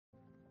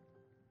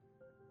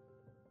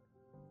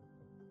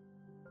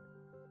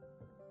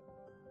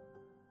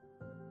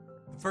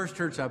first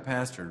church I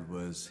pastored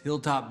was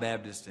Hilltop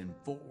Baptist in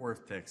Fort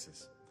Worth,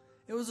 Texas.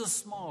 It was a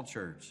small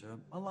church,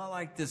 a lot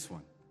like this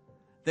one.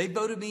 They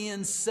voted me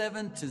in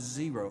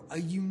 7-0, a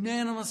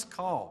unanimous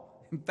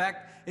call. In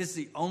fact, it's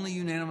the only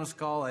unanimous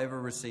call I ever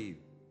received.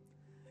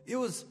 It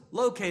was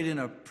located in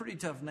a pretty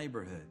tough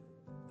neighborhood.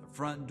 The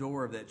front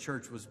door of that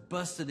church was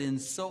busted in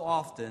so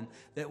often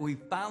that we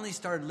finally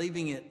started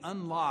leaving it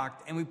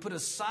unlocked, and we put a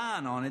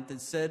sign on it that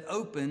said,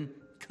 "Open,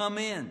 come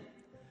in."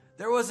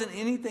 There wasn't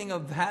anything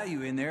of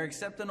value in there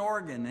except an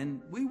organ,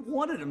 and we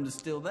wanted them to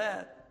steal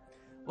that.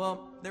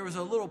 Well, there was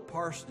a little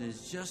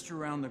parsonage just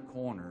around the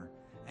corner,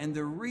 and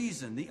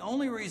the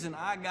only reason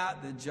I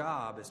got the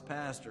job as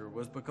pastor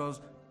was because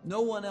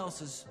no one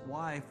else's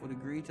wife would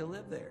agree to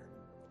live there.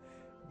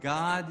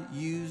 God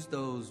used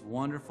those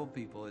wonderful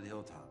people at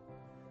Hilltop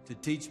to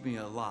teach me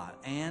a lot,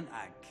 and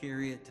I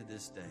carry it to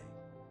this day.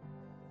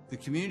 The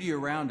community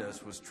around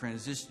us was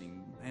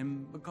transitioning,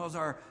 and because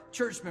our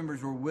church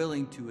members were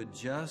willing to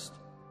adjust,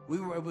 we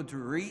were able to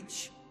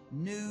reach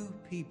new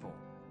people.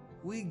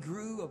 We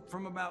grew up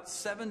from about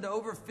 7 to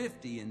over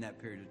 50 in that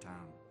period of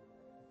time.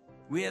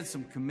 We had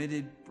some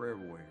committed prayer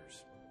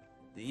warriors.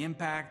 The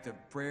impact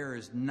of prayer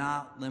is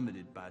not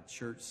limited by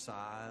church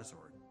size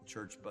or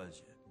church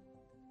budget.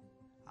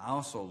 I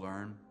also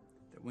learned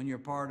that when you're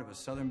part of a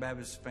Southern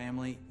Baptist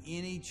family,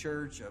 any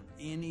church of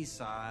any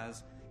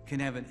size can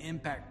have an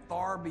impact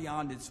far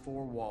beyond its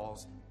four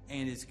walls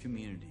and its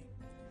community.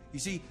 You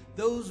see,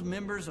 those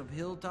members of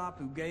Hilltop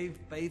who gave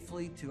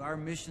faithfully to our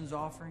missions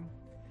offering,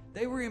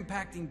 they were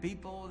impacting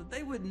people that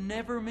they would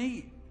never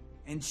meet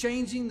and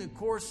changing the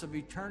course of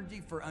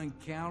eternity for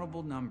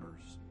uncountable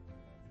numbers,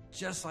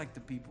 just like the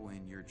people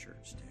in your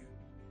church do.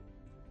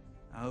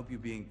 I hope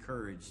you'll be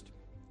encouraged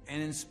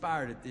and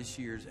inspired at this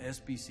year's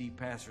SBC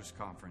Pastors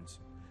Conference.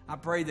 I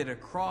pray that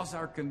across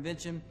our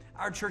convention,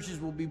 our churches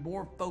will be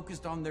more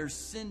focused on their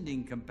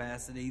sending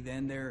capacity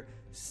than their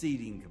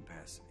seating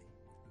capacity.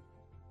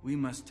 We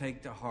must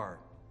take to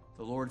heart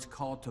the Lord's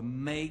call to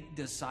make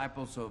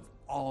disciples of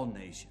all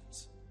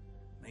nations.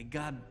 May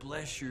God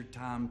bless your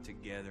time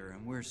together,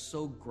 and we're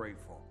so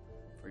grateful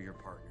for your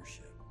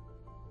partnership.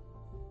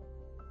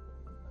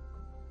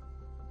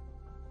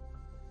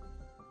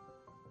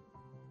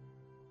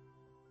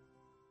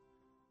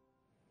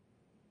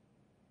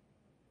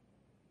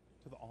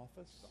 To the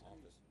office?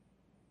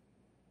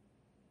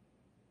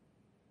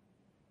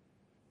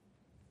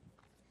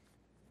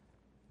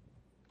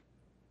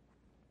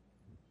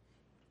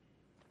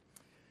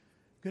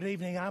 Good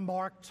evening. I'm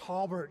Mark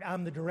Tolbert.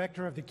 I'm the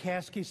director of the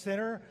Caskey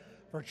Center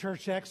for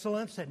Church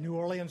Excellence at New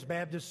Orleans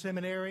Baptist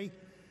Seminary.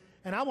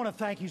 And I want to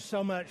thank you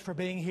so much for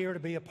being here to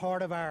be a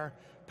part of our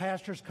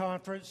Pastors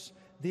Conference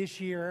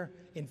this year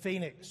in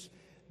Phoenix.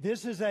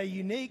 This is a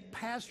unique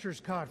Pastors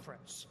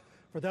Conference.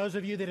 For those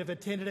of you that have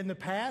attended in the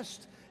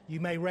past, you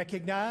may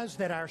recognize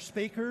that our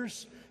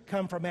speakers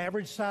come from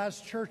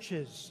average-sized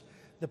churches.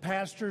 The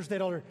pastors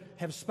that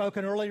have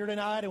spoken earlier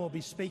tonight and will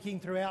be speaking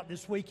throughout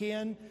this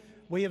weekend,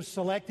 we have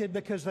selected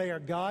because they are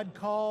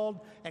God-called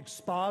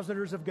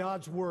expositors of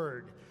God's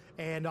Word.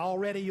 And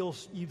already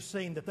you've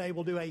seen that they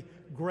will do a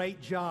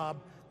great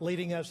job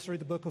leading us through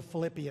the book of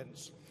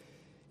Philippians.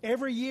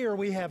 Every year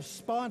we have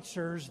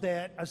sponsors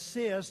that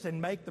assist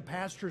and make the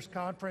Pastors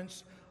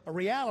Conference a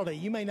reality.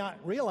 You may not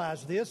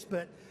realize this,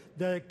 but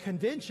the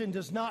convention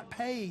does not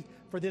pay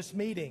for this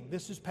meeting.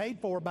 This is paid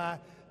for by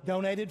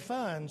donated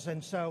funds.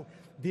 And so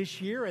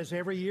this year, as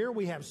every year,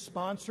 we have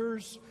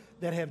sponsors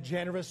that have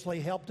generously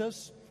helped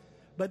us.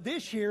 But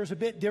this year is a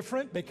bit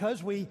different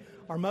because we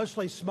are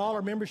mostly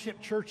smaller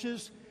membership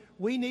churches.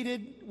 We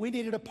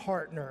needed a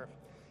partner.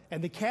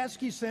 And the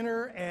Caskey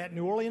Center at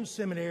New Orleans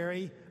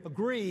Seminary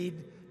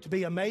agreed to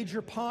be a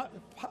major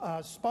partner,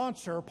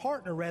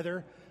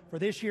 for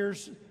this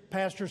year's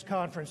Pastors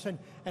Conference. And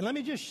let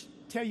me just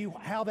tell you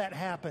how that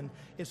happened.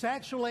 It's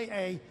actually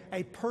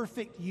a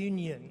perfect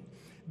union,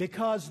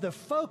 because the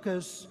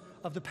focus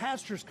of the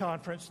Pastors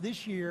Conference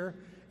this year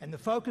and the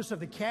focus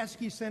of the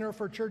Caskey Center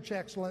for Church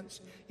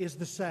Excellence is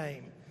the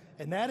same.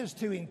 And that is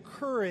to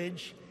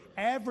encourage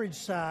average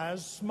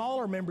size,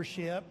 smaller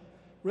membership,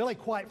 really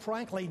quite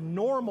frankly,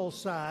 normal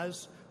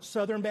size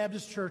Southern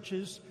Baptist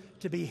churches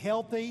to be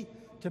healthy,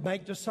 to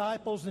make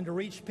disciples, and to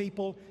reach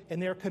people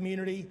in their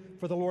community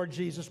for the Lord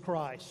Jesus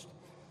Christ.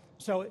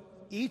 So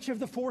each of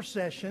the 4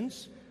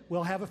 sessions,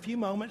 we'll have a few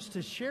moments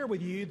to share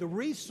with you the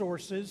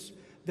resources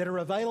that are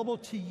available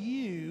to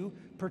you,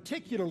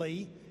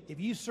 particularly if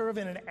you serve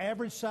in an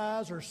average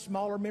size or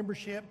smaller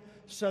membership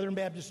Southern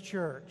Baptist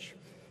church.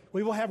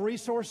 We will have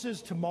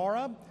resources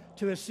tomorrow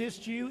to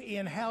assist you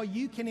in how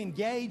you can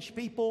engage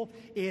people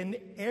in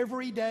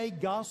everyday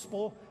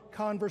gospel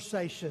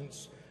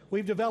conversations.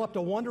 We've developed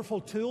a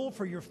wonderful tool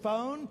for your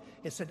phone.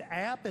 It's an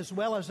app as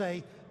well as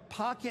a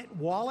pocket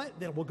wallet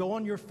that will go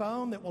on your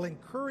phone that will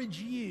encourage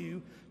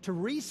you to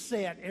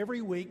reset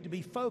every week to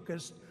be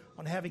focused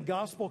on having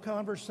gospel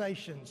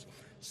conversations.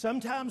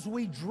 Sometimes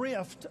we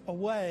drift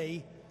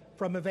away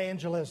from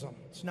evangelism.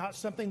 It's not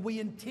something we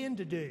intend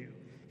to do.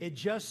 It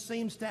just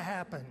seems to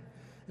happen.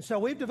 And so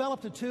we've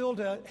developed a tool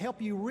to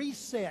help you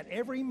reset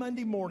every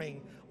Monday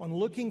morning on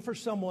looking for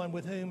someone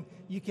with whom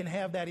you can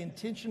have that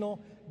intentional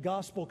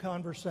gospel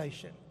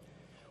conversation.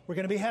 We're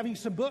going to be having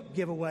some book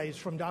giveaways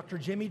from Dr.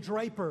 Jimmy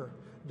Draper,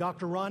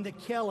 Dr. Rhonda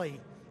Kelly,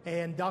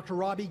 and Dr.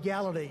 Robbie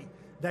Gallaty.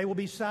 They will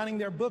be signing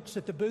their books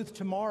at the booth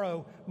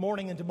tomorrow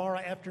morning and tomorrow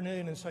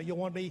afternoon, and so you'll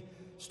want to be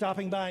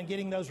stopping by and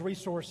getting those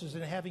resources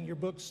and having your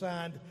books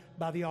signed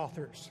by the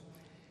authors.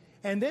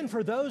 And then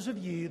for those of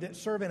you that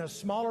serve in a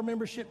smaller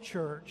membership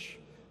church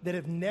that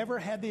have never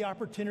had the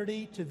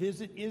opportunity to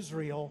visit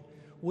Israel,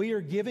 we are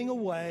giving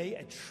away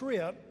a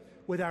trip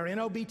with our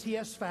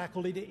NOBTS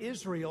faculty to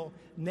Israel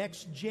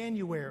next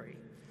January.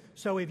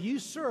 So if you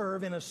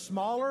serve in a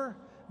smaller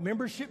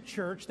membership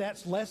church,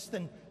 that's less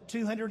than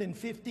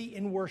 250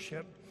 in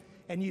worship,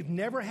 and you've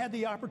never had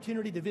the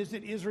opportunity to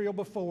visit Israel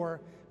before,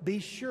 be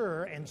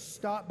sure and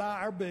stop by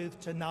our booth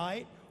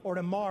tonight or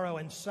tomorrow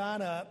and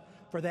sign up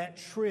for that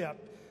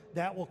trip.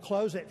 That will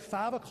close at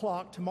 5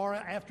 o'clock tomorrow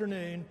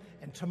afternoon,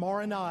 and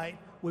tomorrow night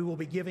we will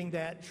be giving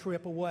that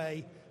trip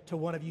away to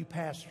one of you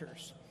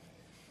pastors.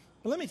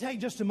 But let me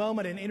take just a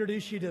moment and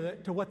introduce you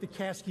to what the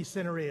Caskey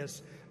Center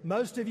is.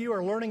 Most of you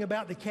are learning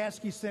about the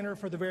Caskey Center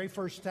for the very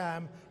first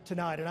time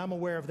tonight, and I'm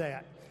aware of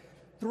that.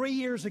 3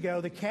 years ago,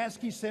 the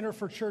Caskey Center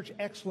for Church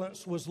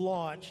Excellence was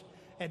launched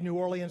at New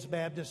Orleans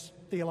Baptist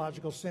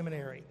Theological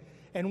Seminary.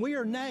 And we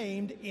are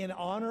named in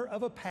honor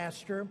of a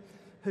pastor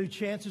who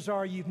chances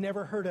are you've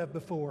never heard of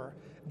before.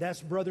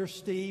 That's Brother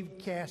Steve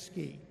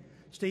Caskey.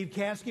 Steve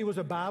Caskey was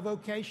a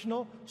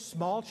bivocational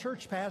small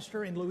church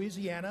pastor in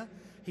Louisiana.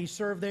 He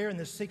served there in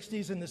the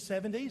 60s and the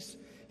 70s.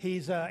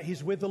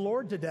 He's with the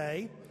Lord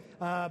today,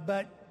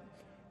 but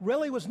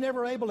really was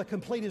never able to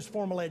complete his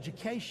formal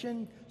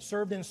education,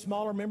 served in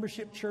smaller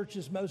membership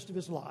churches most of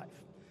his life.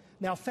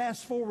 Now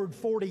fast forward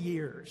 40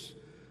 years.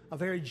 A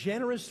very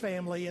generous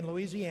family in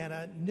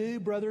Louisiana knew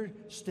Brother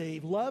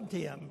Steve, loved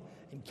him,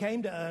 and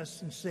came to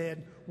us and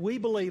said, we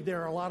believe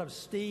there are a lot of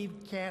Steve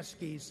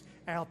Caskeys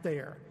out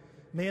there,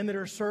 men that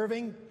are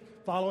serving,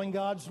 following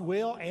God's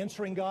will,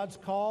 answering God's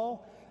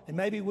call, and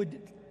maybe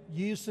would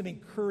use some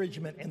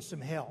encouragement and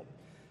some help.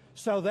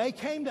 So they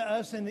came to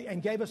us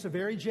and gave us a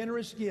very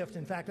generous gift.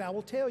 In fact, I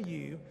will tell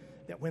you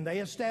that when they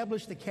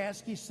established the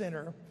Caskey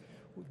Center,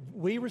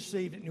 we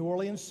received at New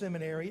Orleans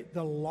Seminary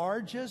the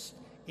largest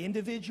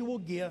individual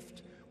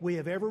gift we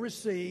have ever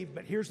received,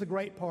 but here's the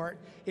great part.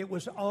 It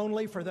was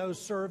only for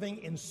those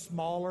serving in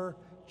smaller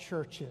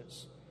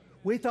churches.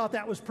 We thought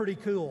that was pretty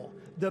cool.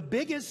 The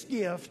biggest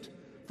gift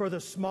for the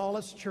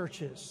smallest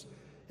churches.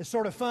 It's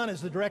sort of fun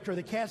as the director of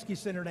the Caskey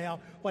Center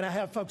now, when I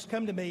have folks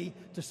come to me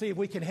to see if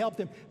we can help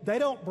them. They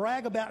don't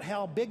brag about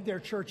how big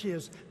their church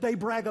is. They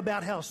brag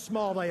about how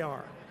small they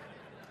are.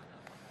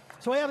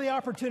 So we have the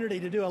opportunity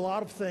to do a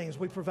lot of things.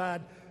 We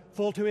provide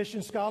full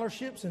tuition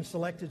scholarships in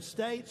selected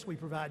states. We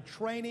provide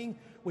training.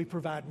 We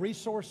provide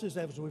resources,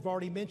 as we've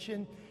already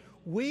mentioned.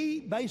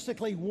 We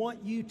basically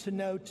want you to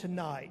know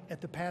tonight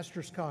at the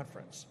Pastors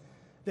Conference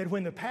that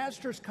when the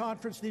Pastors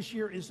Conference this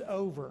year is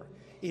over,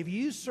 if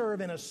you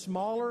serve in a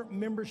smaller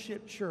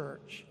membership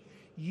church,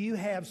 you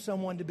have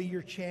someone to be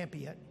your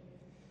champion.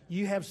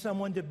 You have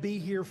someone to be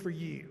here for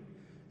you.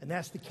 And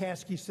that's the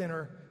Caskey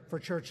Center for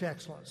Church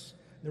Excellence.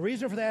 The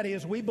reason for that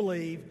is we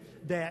believe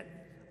that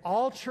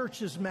all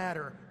churches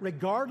matter,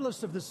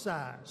 regardless of the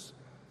size.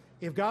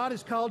 If God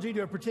has called you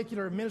to a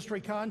particular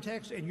ministry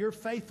context and you're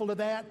faithful to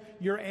that,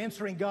 you're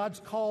answering God's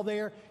call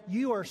there,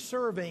 you are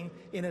serving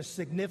in a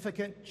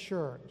significant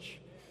church.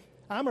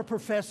 I'm a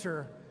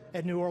professor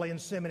at New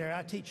Orleans Seminary.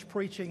 I teach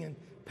preaching and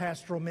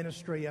pastoral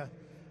ministry. A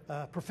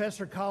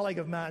professor colleague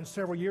of mine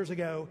several years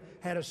ago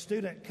had a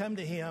student come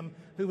to him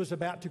who was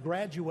about to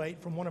graduate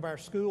from one of our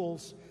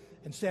schools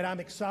and said, I'm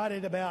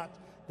excited about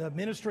the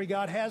ministry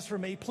God has for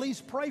me.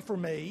 Please pray for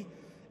me.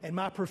 And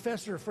my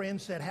professor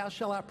friend said, how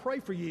shall I pray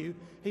for you?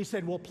 He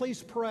said, well,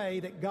 please pray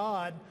that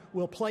God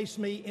will place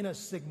me in a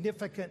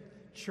significant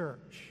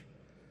church.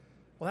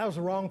 Well, that was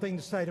the wrong thing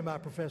to say to my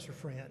professor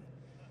friend.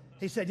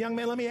 He said, young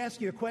man, let me ask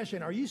you a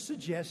question. Are you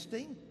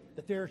suggesting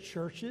that there are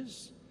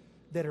churches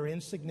that are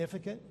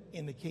insignificant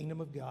in the kingdom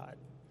of God?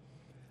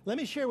 Let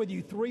me share with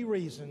you 3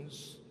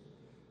 reasons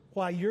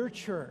why your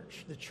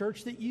church, the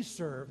church that you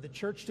serve, the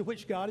church to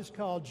which God has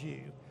called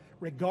you,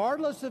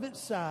 regardless of its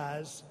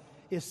size,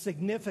 is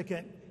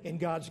significant in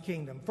God's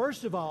kingdom.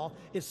 First of all,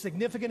 it's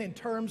significant in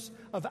terms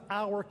of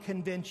our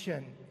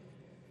convention.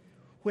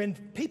 When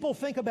people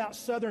think about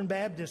Southern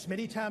Baptists,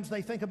 many times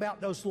they think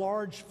about those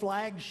large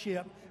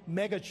flagship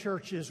mega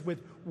churches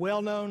with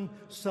well-known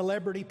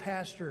celebrity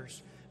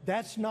pastors.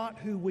 That's not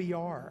who we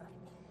are.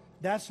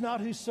 That's not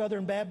who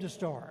Southern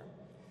Baptists are.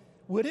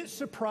 Would it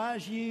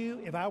surprise you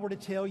if I were to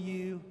tell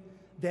you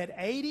that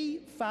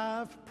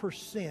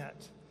 85%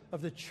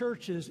 of the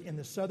churches in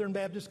the Southern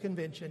Baptist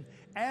Convention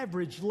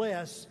average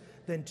less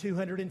than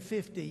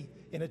 250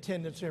 in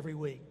attendance every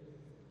week?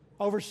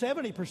 Over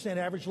 70%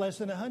 average less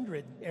than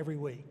 100 every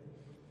week.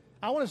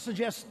 I want to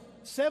suggest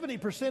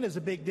 70% is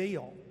a big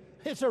deal.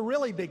 It's a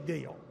really big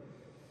deal.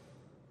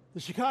 The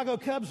Chicago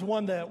Cubs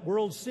won the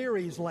World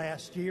Series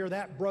last year.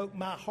 That broke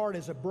my heart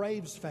as a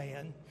Braves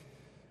fan.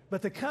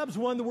 But the Cubs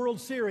won the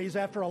World Series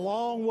after a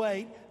long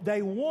wait.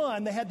 They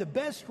won. They had the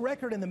best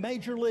record in the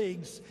major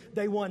leagues.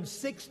 They won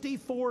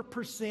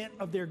 64%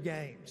 of their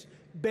games,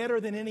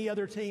 better than any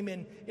other team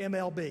in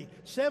MLB.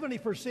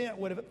 70%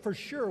 would have for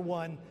sure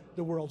won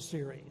the World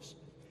Series.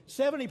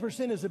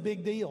 70% is a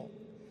big deal.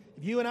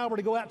 If you and I were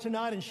to go out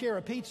tonight and share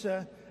a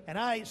pizza and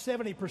I ate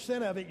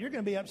 70% of it, you're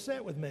going to be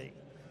upset with me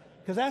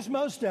because that's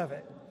most of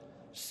it.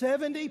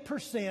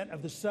 70%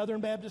 of the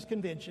Southern Baptist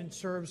Convention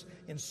serves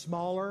in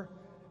smaller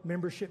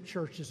membership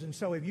churches. And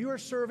so if you are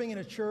serving in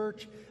a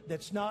church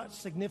that's not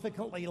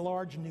significantly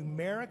large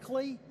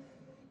numerically,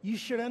 you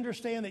should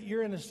understand that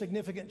you're in a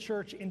significant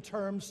church in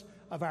terms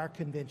of our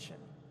convention.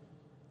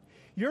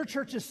 Your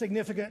church is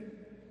significant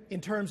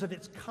in terms of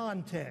its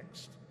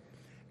context.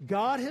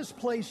 God has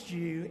placed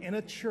you in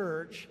a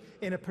church,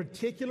 in a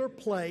particular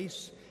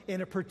place,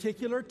 in a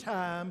particular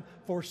time,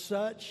 for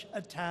such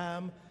a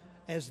time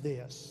as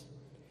this.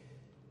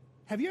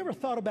 Have you ever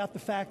thought about the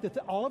fact that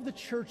all of the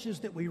churches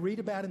that we read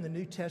about in the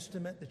New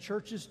Testament, the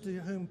churches to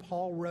whom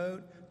Paul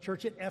wrote,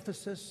 church at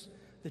Ephesus,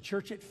 the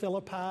church at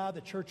Philippi,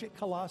 the church at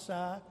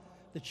Colossae,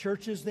 the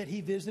churches that he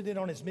visited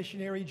on his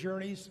missionary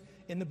journeys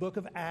in the book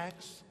of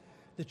Acts,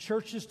 the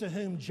churches to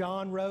whom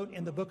John wrote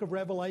in the book of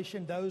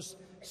Revelation, those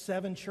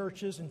 7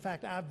 churches. In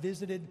fact, I've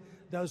visited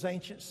those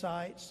ancient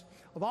sites.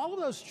 Of all of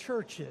those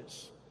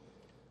churches,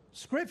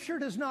 Scripture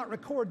does not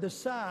record the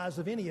size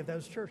of any of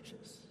those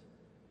churches.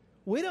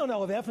 We don't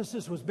know if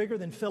Ephesus was bigger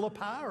than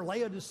Philippi or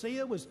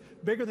Laodicea was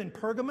bigger than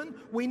Pergamon.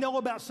 We know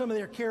about some of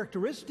their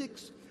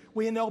characteristics.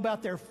 We know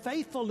about their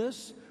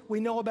faithfulness. We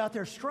know about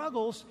their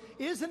struggles.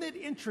 Isn't it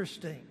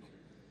interesting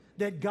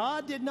that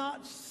God did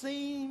not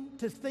seem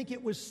to think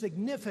it was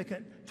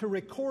significant to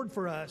record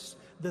for us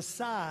the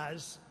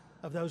size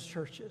of those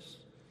churches?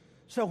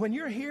 So when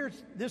you're here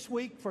this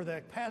week for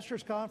the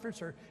pastor's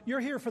conference or you're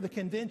here for the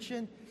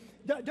convention,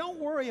 don't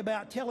worry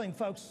about telling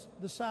folks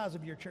the size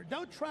of your church.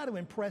 Don't try to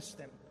impress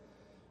them.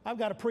 I've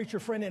got a preacher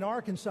friend in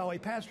Arkansas. He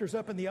pastors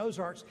up in the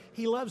Ozarks.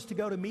 He loves to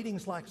go to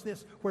meetings like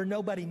this where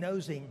nobody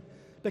knows him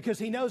because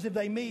he knows if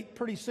they meet,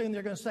 pretty soon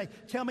they're going to say,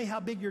 "Tell me how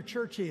big your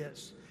church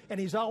is."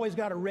 And he's always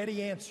got a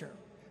ready answer.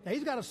 Now,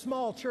 he's got a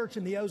small church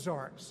in the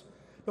Ozarks.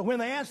 But when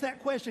they ask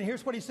that question,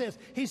 here's what he says.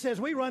 He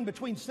says, "We run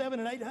between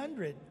 700 and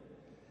 800.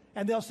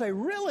 And they'll say,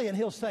 "Really?" And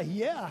he'll say,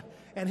 "Yeah."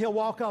 And he'll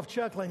walk off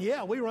chuckling,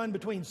 "Yeah, we run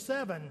between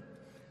 700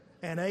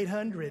 and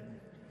 800.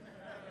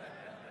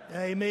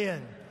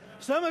 Amen.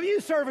 Some of you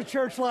serve a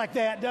church like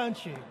that,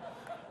 don't you?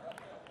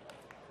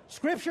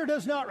 Scripture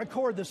does not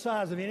record the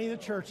size of any of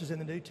the churches in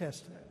the New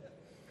Testament.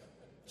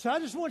 So I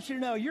just want you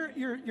to know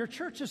your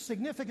church is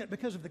significant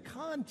because of the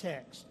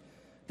context,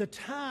 the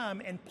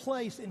time and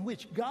place in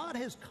which God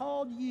has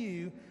called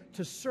you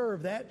to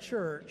serve that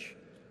church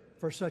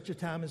for such a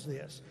time as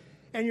this.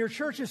 And your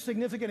church is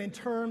significant in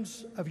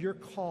terms of your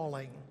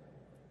calling.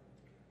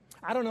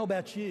 I don't know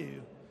about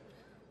you.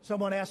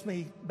 Someone asked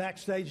me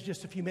backstage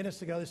just a few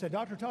minutes ago, they said,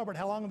 "Dr. Tolbert,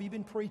 how long have you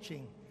been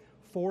preaching?"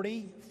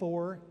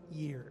 44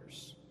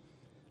 years.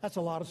 That's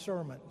a lot of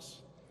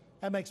sermons.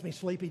 That makes me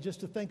sleepy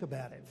just to think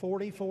about it.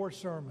 44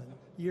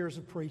 years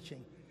of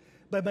preaching.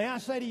 But may I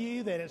say to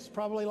you that it's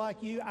probably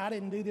like you, I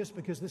didn't do this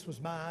because this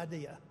was my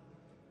idea.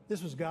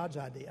 This was God's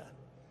idea.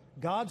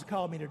 God's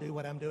called me to do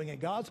what I'm doing, and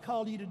God's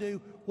called you to do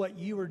what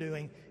you are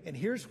doing. And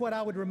here's what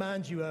I would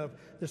remind you of.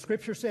 The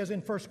Scripture says in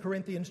 1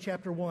 Corinthians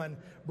chapter 1,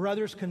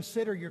 "Brothers,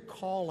 consider your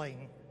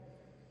calling.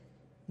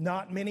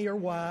 Not many are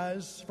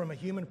wise from a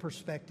human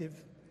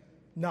perspective,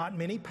 not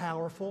many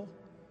powerful,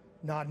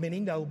 not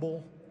many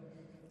noble.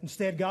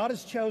 Instead, God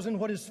has chosen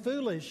what is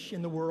foolish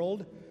in the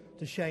world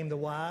to shame the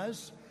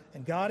wise,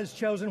 and God has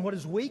chosen what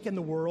is weak in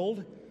the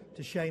world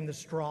to shame the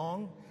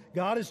strong.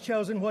 God has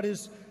chosen what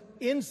is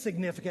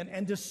insignificant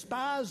and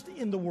despised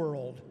in the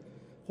world,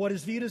 what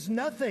is viewed as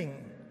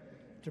nothing,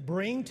 to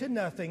bring to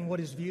nothing what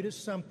is viewed as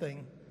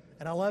something."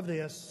 And I love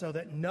this, "so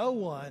that no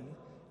one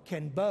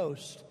can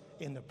boast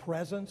in the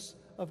presence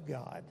of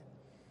God."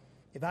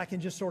 If I can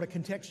just sort of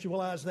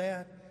contextualize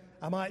that,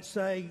 I might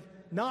say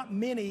not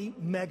many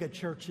mega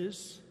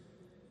churches,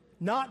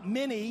 not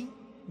many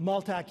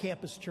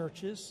multi-campus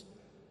churches,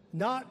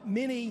 not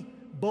many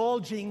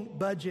bulging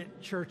budget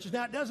churches.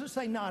 Now, it doesn't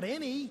say not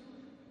any,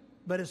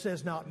 but it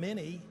says not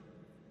many.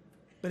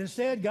 But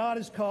instead, God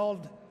is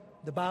called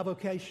the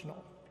bivocational.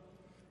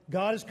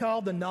 God is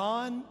called the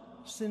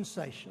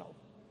non-sensational.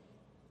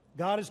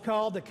 God is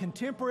called the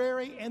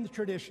contemporary and the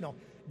traditional.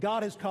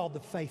 God is called the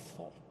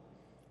faithful.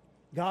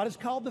 God is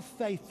called the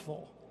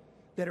faithful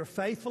that are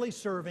faithfully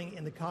serving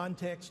in the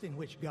context in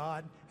which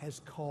God has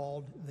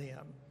called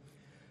them.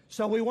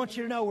 So we want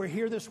you to know we're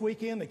here this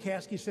weekend. The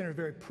Caskey Center is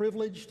very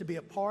privileged to be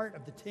a part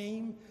of the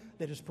team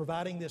that is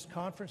providing this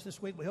conference this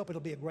week. We hope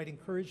it'll be a great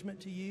encouragement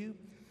to you.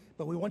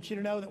 But we want you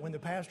to know that when the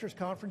pastor's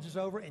conference is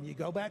over and you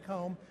go back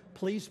home,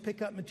 please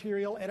pick up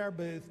material at our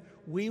booth.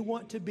 We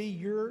want to be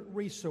your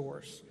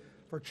resource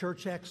for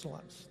church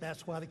excellence.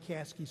 That's why the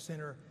Caskey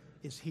Center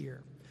is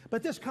here.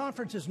 But this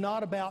conference is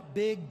not about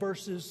big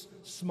versus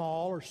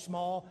small or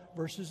small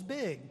versus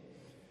big.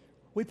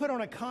 We put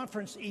on a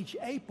conference each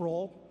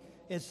April.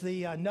 It's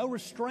the No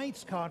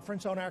Restraints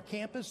Conference on our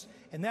campus,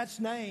 and that's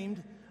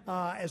named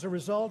as a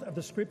result of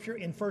the scripture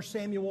in 1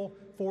 Samuel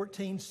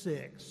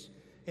 14:6.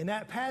 In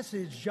that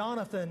passage,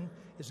 Jonathan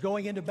is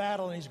going into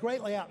battle, and he's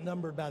greatly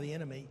outnumbered by the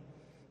enemy.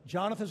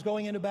 Jonathan's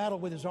going into battle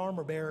with his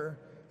armor bearer,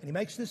 and he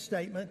makes this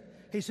statement.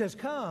 He says,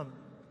 "Come,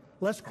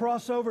 let's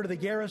cross over to the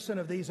garrison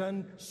of these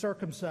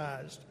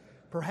uncircumcised.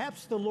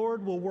 Perhaps the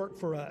Lord will work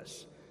for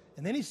us."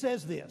 And then he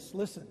says this,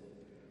 listen,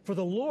 "For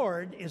the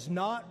Lord is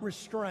not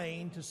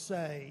restrained to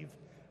save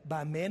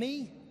by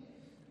many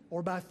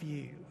or by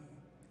few."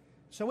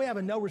 So we have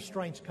a no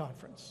restraints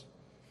conference.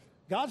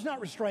 God's not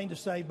restrained to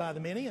save by the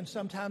many, and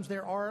sometimes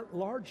there are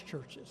large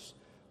churches.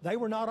 They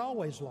were not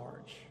always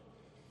large.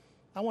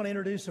 I want to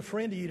introduce a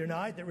friend to you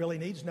tonight that really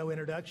needs no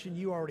introduction.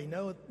 You already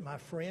know my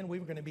friend. We're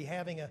going to be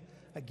having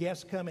a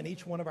guest come in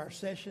each one of our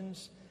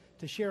sessions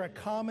to share a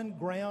common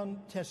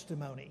ground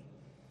testimony.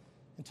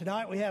 And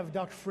tonight we have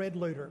Dr. Fred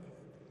Luter.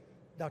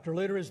 Dr.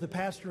 Luter is the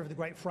pastor of the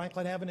great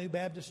Franklin Avenue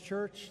Baptist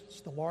Church.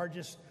 It's the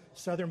largest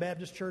Southern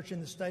Baptist church in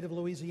the state of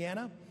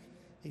Louisiana.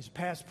 He's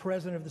past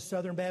president of the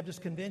Southern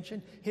Baptist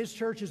Convention. His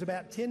church is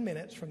about 10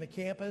 minutes from the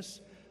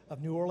campus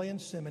of New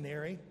Orleans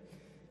Seminary.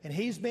 And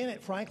he's been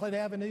at Franklin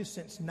Avenue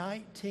since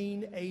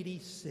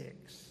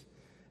 1986.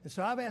 And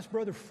so I've asked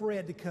Brother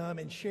Fred to come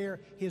and share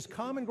his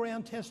common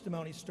ground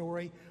testimony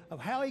story of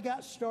how he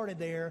got started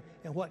there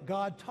and what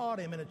God taught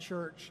him in a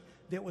church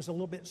that was a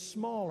little bit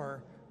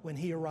smaller when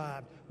he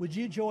arrived. Would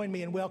you join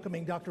me in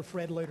welcoming Dr.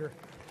 Fred Luter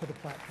to the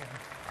platform?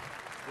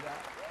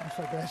 I'm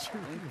so glad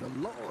you're here. Thank the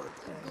Lord.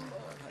 Thank the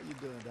Lord. How you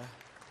doing, Doc?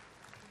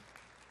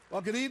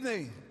 Well, good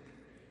evening.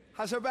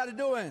 How's everybody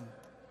doing?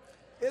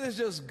 It is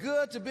just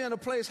good to be in a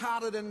place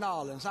hotter than New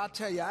Orleans. I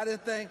tell you,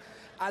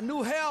 I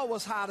knew hell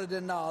was hotter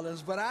than New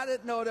Orleans, but I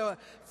didn't know that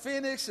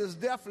Phoenix is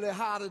definitely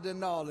hotter than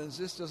New Orleans.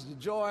 It's just a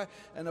joy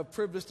and a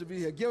privilege to be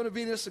here. Giving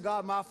obedience to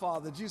God, my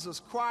Father, Jesus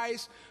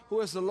Christ,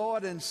 who is the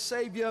Lord and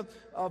Savior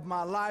of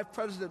my life.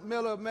 President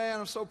Miller,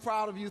 man, I'm so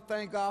proud of you.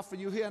 Thank God for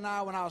you here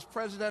now. When I was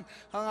president,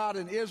 hung out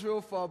in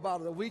Israel for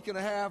about a week and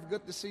a half.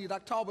 Good to see you.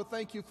 Dr. Tolbert,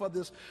 thank you for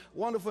this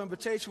wonderful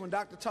invitation. When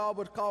Dr.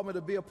 Tolbert called me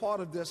to be a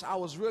part of this, I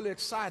was really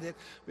excited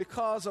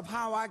because of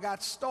how I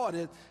got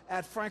started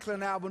at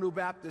Franklin Avenue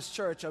Baptist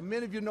Church.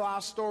 Many of you know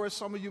our story.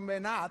 Some of you may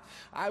not.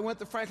 I went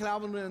to Franklin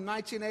Avenue in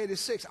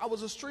 1986. I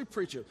was a street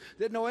preacher.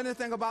 Didn't know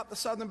anything about the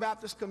Southern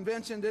Baptist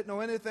Convention. Didn't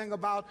know anything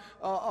about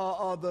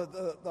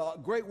the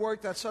great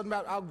work that Southern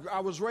Baptist. I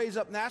was raised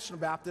up National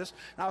Baptist,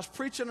 and I was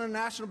preaching in a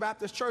National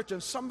Baptist church,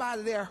 and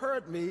somebody there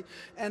heard me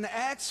and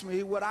asked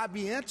me would I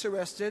be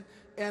interested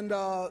in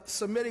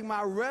submitting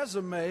my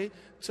resume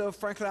to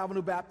Franklin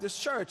Avenue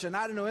Baptist Church. And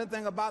I didn't know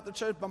anything about the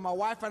church, but my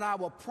wife and I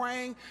were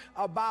praying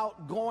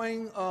about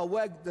going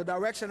the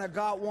direction that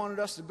God wanted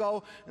us to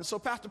go. And so,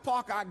 Pastor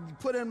Parker, I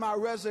put in my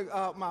resume,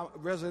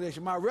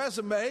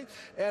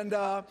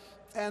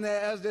 and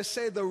as they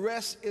say, the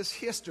rest is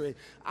history.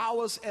 I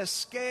was as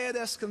scared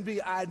as can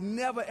be. I'd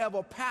never,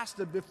 ever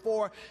pastored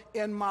before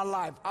in my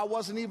life. I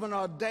wasn't even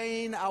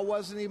ordained. I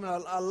wasn't even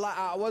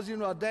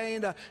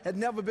ordained. Had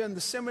never been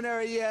to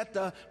seminary yet.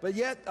 But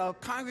yet, a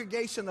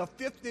congregation of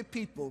 50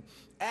 people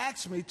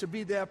asked me to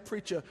be their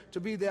preacher, to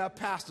be their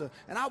pastor.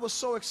 And I was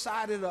so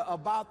excited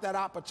about that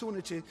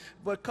opportunity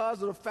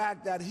because of the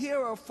fact that here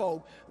are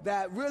folk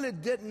that really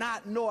did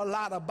not know a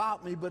lot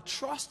about me, but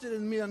trusted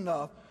in me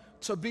enough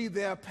to be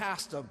their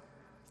pastor.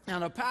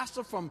 And a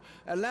pastor from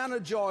Atlanta,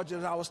 Georgia,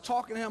 and I was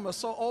talking to him, a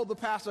so older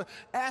pastor,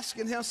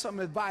 asking him some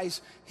advice.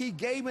 He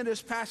gave me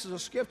this passage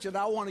of scripture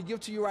that I want to give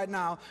to you right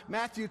now,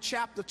 Matthew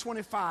chapter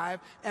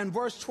 25 and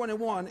verse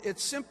 21. It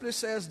simply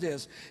says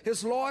this: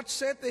 His Lord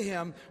said to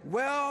him,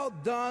 "Well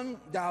done,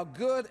 thou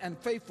good and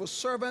faithful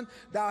servant.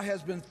 Thou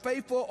hast been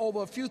faithful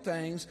over a few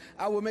things.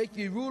 I will make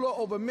thee ruler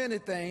over many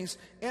things.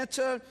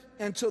 Enter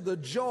into the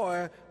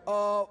joy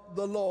of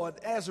the Lord."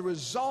 As a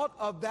result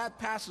of that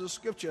passage of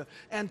scripture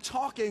and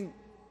talking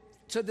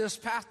to this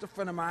pastor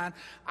friend of mine,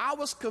 I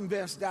was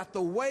convinced that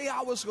the way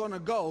I was going to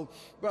go,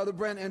 Brother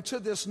Brent, into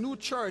this new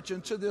church,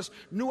 into this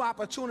new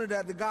opportunity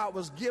that God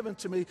was giving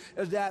to me,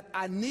 is that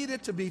I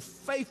needed to be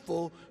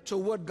faithful to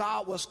what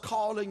God was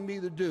calling me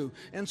to do.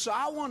 And so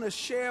I want to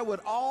share with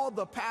all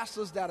the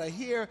pastors that are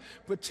here,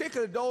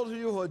 particularly those of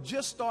you who are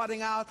just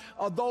starting out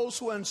or those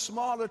who are in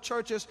smaller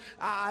churches,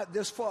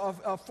 there's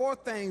four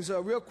things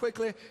real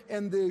quickly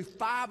in the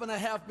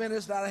 5.5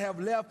 minutes that I have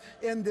left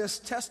in this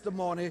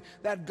testimony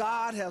that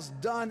God has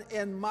done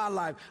in my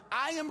life.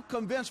 I am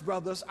convinced,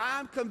 brothers,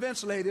 I'm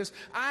convinced, ladies,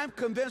 I'm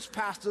convinced,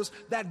 pastors,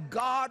 that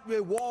God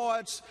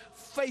rewards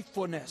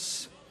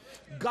faithfulness.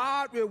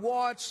 God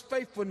rewards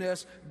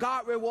faithfulness.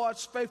 God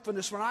rewards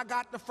faithfulness. When I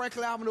got to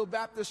Franklin Avenue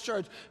Baptist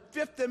Church,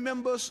 50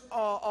 members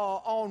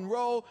on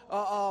roll,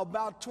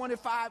 about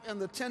 25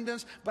 in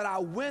attendance, but I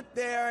went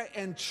there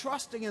and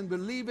trusting and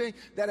believing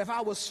that if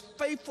I was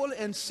faithful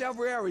in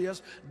several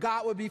areas,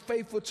 God would be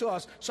faithful to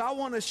us. So I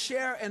want to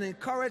share and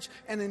encourage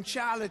and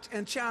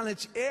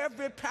challenge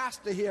every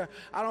pastor here.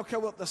 I don't care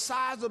what the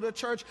size of the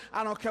church,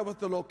 I don't care what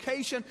the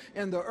location,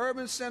 in the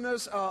urban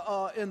centers,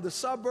 in the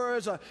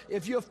suburbs.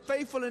 If you're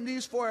faithful in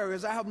these 4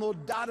 areas, I have no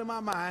doubt in my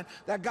mind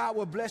that God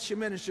will bless your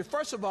ministry.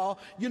 First of all,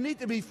 you need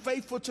to be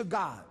faithful to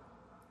God.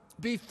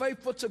 Be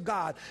faithful to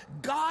God.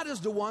 God is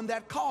the one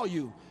that called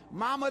you.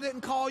 Mama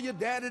didn't call you,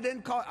 daddy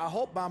didn't call you. I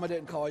hope mama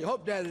didn't call you. I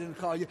hope daddy didn't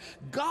call you.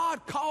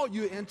 God called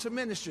you into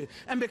ministry.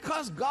 And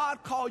because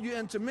God called you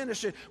into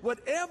ministry,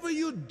 whatever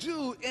you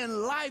do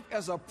in life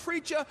as a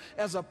preacher,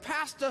 as a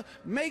pastor,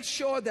 make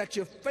sure that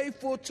you're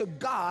faithful to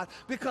God,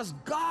 because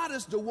God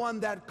is the one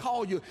that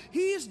called you.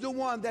 He's the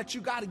one that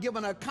you got to give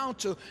an account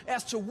to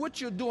as to what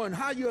you're doing,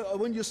 how you,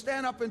 when you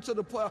stand up in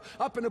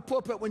the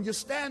pulpit, when you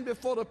stand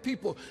before the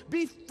people.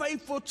 Be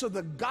faithful to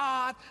the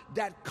God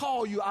that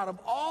called you. Out of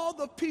all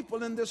the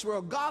people in this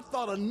world, God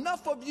thought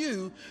enough of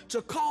you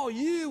to call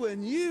you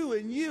and you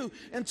and you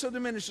into the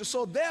ministry.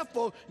 So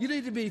therefore, you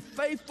need to be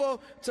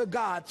faithful to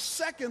God.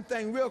 Second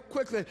thing, real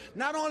quickly,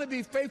 not only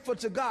be faithful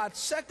to God,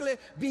 secondly,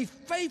 be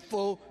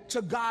faithful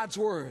to God's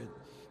word.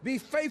 Be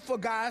faithful,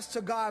 guys,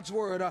 to God's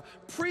word.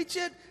 Preach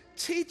it,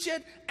 teach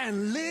it,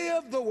 and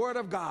live the word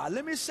of God.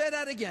 Let me say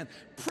that again.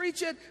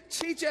 Preach it,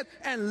 teach it,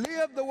 and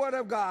live the word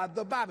of God,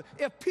 the Bible.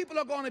 If people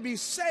are going to be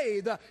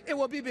saved, it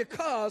will be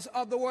because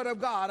of the word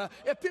of God.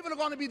 If people are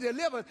going to be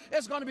delivered,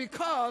 it's going to be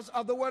because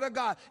of the word of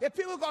God. If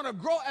people are going to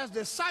grow as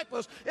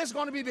disciples, it's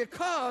going to be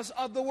because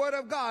of the word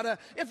of God.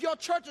 If your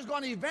church is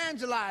going to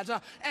evangelize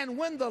and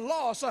win the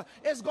lost,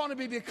 it's going to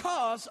be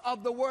because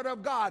of the word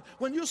of God.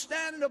 When you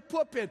stand in the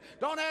pulpit,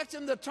 don't ask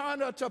them to turn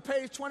to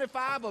page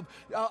 25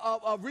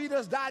 of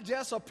Reader's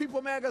Digest or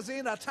People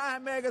Magazine or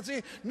Time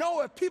Magazine.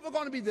 No, if people are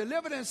going to be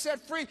delivered and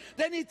set free,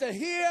 they need to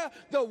hear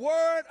the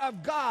word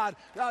of God.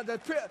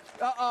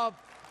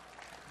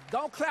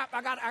 Don't clap.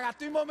 I got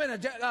 3 more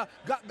minutes.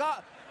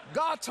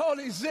 God told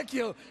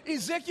Ezekiel,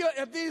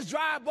 if these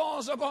dry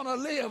bones are going to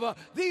live,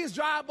 these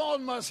dry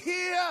bones must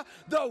hear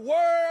the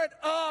word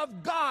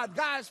of God.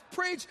 Guys,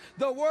 preach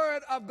the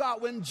word of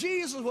God. When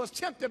Jesus was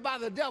tempted by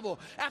the devil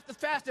after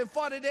fasting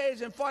 40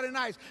 days and 40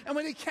 nights, and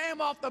when he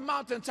came off the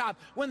mountaintop,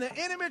 when the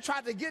enemy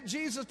tried to get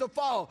Jesus to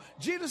fall,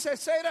 Jesus said,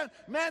 Satan,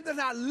 man does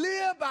not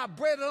live by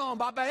bread alone,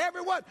 but by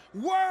every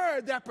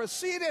word that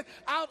proceeded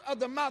out of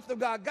the mouth of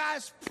God.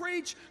 Guys,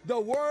 preach the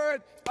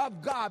word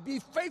of God. Be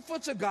faithful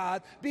to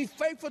God. Be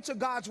faithful to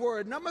God's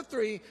word. Number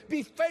 3,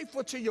 be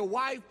faithful to your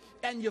wife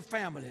and your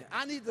family.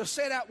 I need to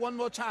say that one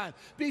more time.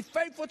 Be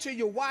faithful to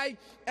your wife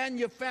and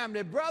your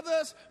family.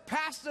 Brothers,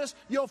 pastors,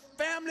 your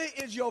family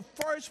is your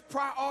first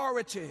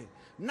priority,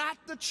 not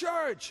the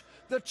church.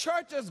 The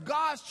church is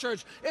God's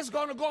church. It's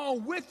going to go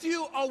on with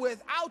you or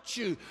without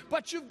you,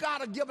 but you've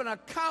got to give an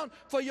account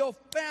for your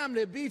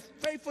family. Be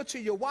faithful to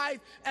your wife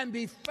and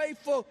be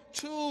faithful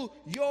to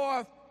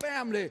your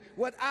family.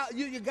 Without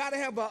you got to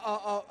have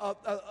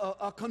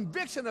a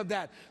conviction of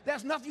that.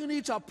 There's nothing you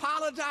need to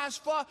apologize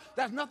for.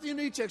 There's nothing you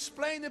need to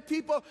explain to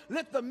people.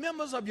 Let the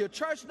members of your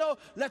church know.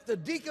 Let the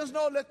deacons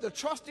know. Let the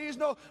trustees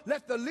know.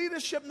 Let the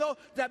leadership know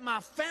that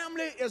my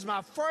family is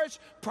my first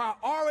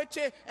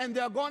priority, and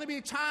there are going to be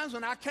times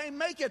when I can't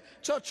make it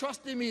to a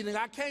trustee meeting.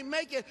 I can't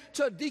make it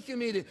to a deacon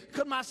meeting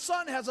because my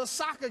son has a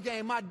soccer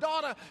game. My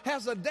daughter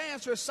has a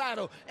dance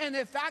recital. And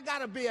if I got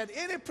to be at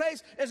any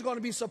place, it's going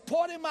to be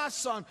supporting my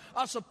son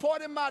or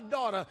supporting my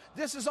daughter.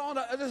 This is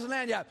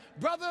lanyard.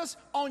 Brothers,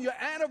 on your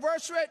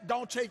anniversary,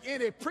 don't take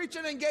any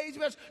preaching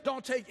engagements.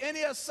 Don't take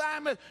any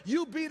assignment.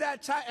 You be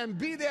that type and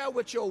be there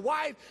with your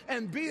wife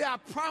and be there. I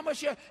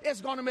promise you,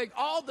 it's going to make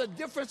all the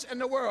difference in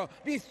the world.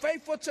 Be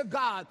faithful to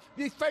God.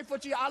 Be faithful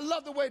to you. I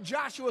love the way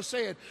Joshua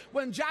said.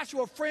 When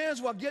Joshua's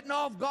friends were getting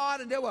off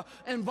guard and they were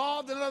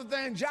involved in other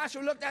things,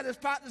 Joshua looked at his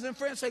partners and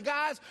friends and said,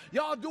 guys,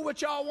 y'all do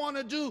what y'all want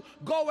to do.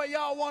 Go where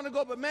y'all want to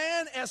go. But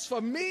man, as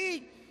for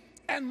me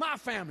and my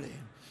family,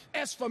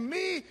 as for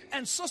me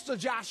and Sister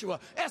Joshua,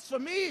 as for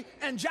me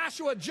and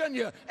Joshua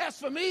Jr., as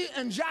for me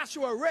and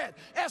Joshua Rhett,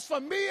 as for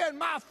me and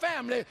my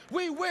family,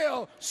 we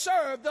will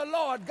serve the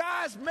Lord.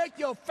 Guys, make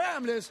your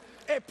families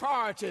a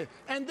priority.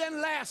 And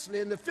then lastly,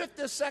 in the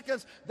 50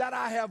 seconds that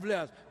I have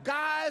left,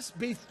 guys,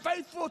 be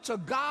faithful to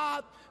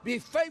God. Be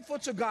faithful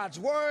to God's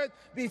word.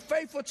 Be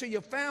faithful to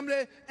your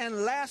family.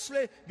 And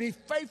lastly, be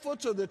faithful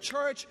to the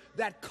church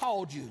that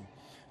called you.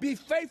 Be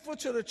faithful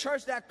to the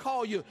church that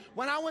called you.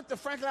 When I went to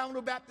Franklin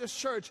Avenue Baptist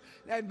Church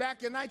and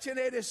back in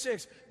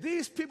 1986,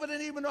 these people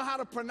didn't even know how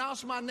to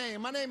pronounce my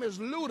name. My name is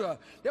Luter.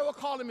 They were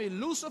calling me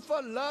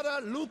Lucifer,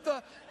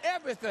 Luter,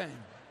 everything.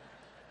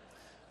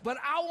 but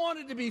I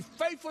wanted to be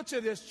faithful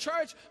to this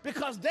church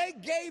because they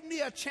gave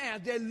me a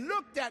chance. They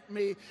looked at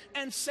me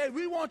and said,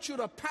 we want you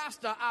to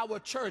pastor our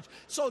church.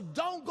 So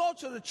don't go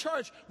to the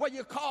church where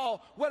you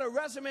call with a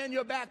resume in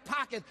your back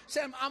pocket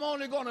saying, I'm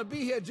only going to be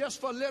here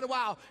just for a little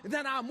while, and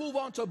then I'll move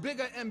on to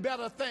bigger and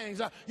better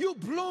things. You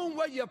bloom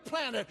where you're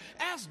planted.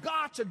 Ask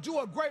God to do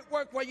a great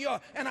work where you're,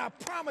 and I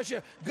promise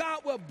you,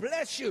 God will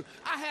bless you.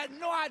 I had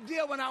no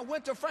idea when I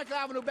went to Franklin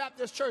Avenue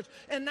Baptist Church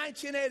in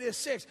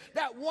 1986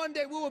 that one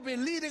day we would be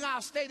leading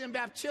our state in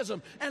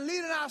baptism and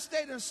leading our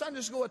state in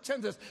Sunday school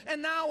attendance,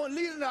 and now we're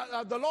leading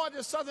the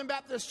largest Southern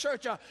Baptist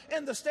church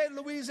in the state of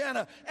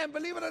Louisiana. And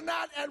believe it or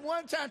not, at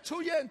one time,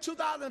 2 years in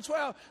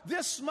 2012,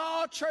 this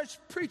small church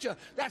preacher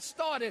that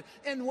started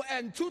in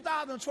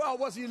 2012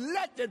 was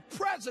elected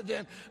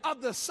president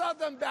of the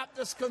Southern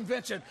Baptist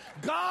Convention.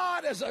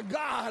 God is a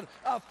God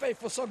of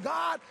faithful. So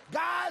God,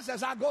 guys,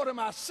 as I go to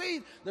my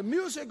seat, the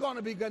music going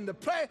to begin to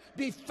play.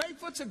 Be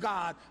faithful to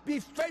God. Be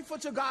faithful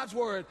to God's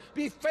word.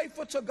 Be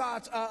faithful to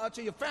God's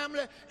to your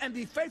family, and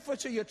be faithful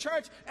to your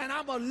church. And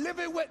I'm a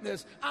living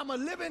witness. I'm a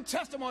living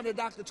testimony,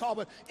 Dr.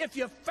 Tolbert. If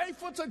you're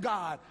faithful to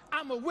God,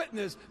 I'm a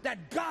witness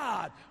that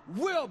God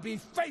will be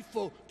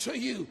faithful to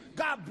you.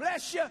 God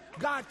bless you.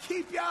 God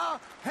keep y'all.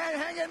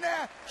 Hang in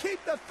there.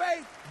 Keep the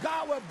faith.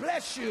 God will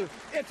bless you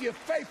if you're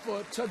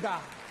faithful to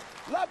God.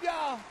 Love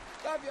y'all.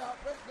 Love y'all.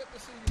 Good to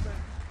see you, man.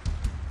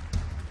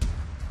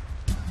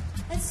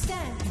 Let's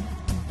stand.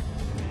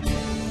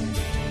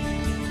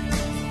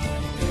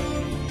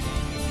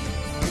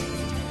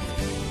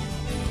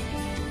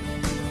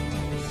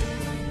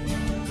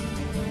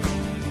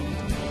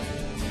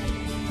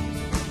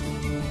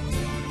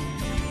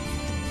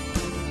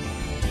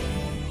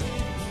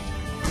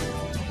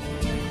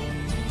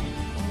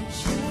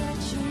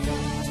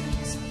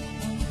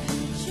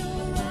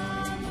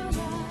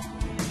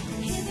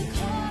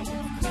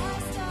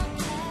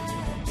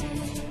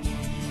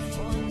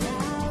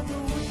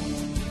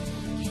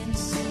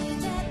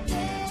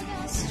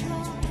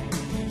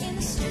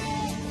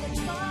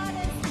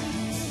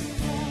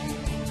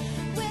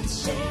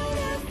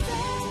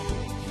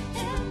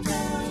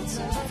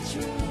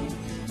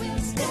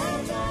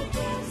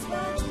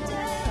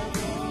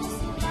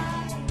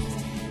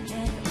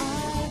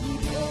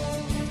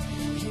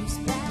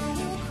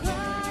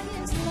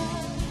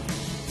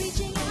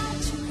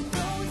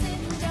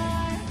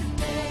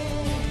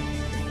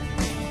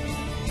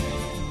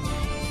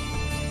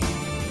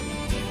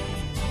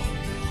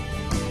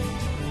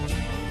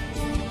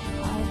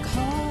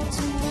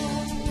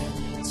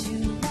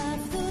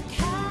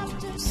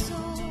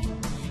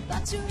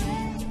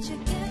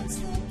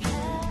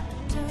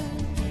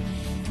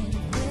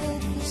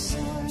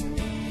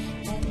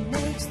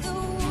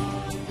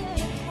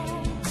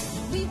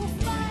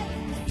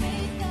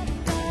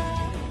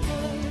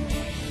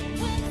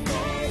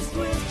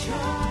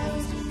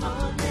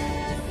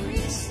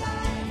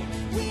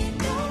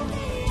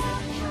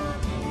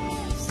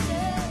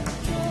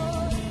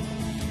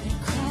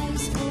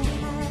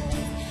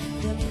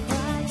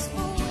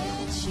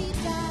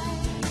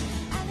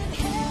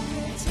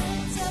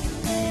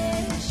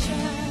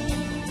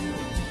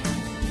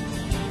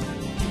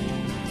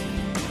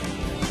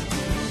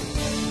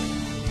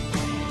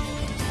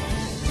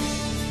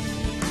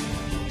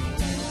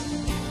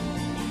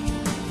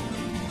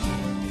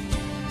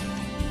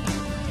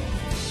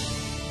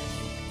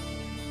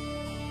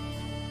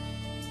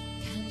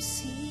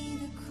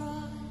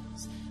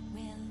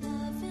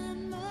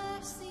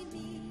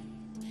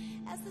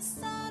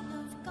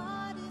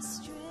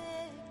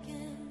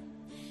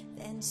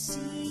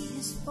 See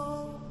his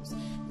foes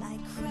lie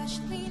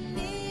crushed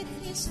beneath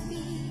his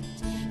feet,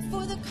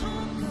 for the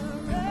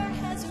conqueror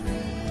has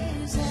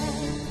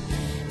risen,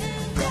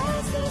 and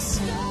as the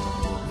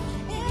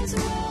storm is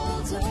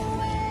rolled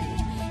away,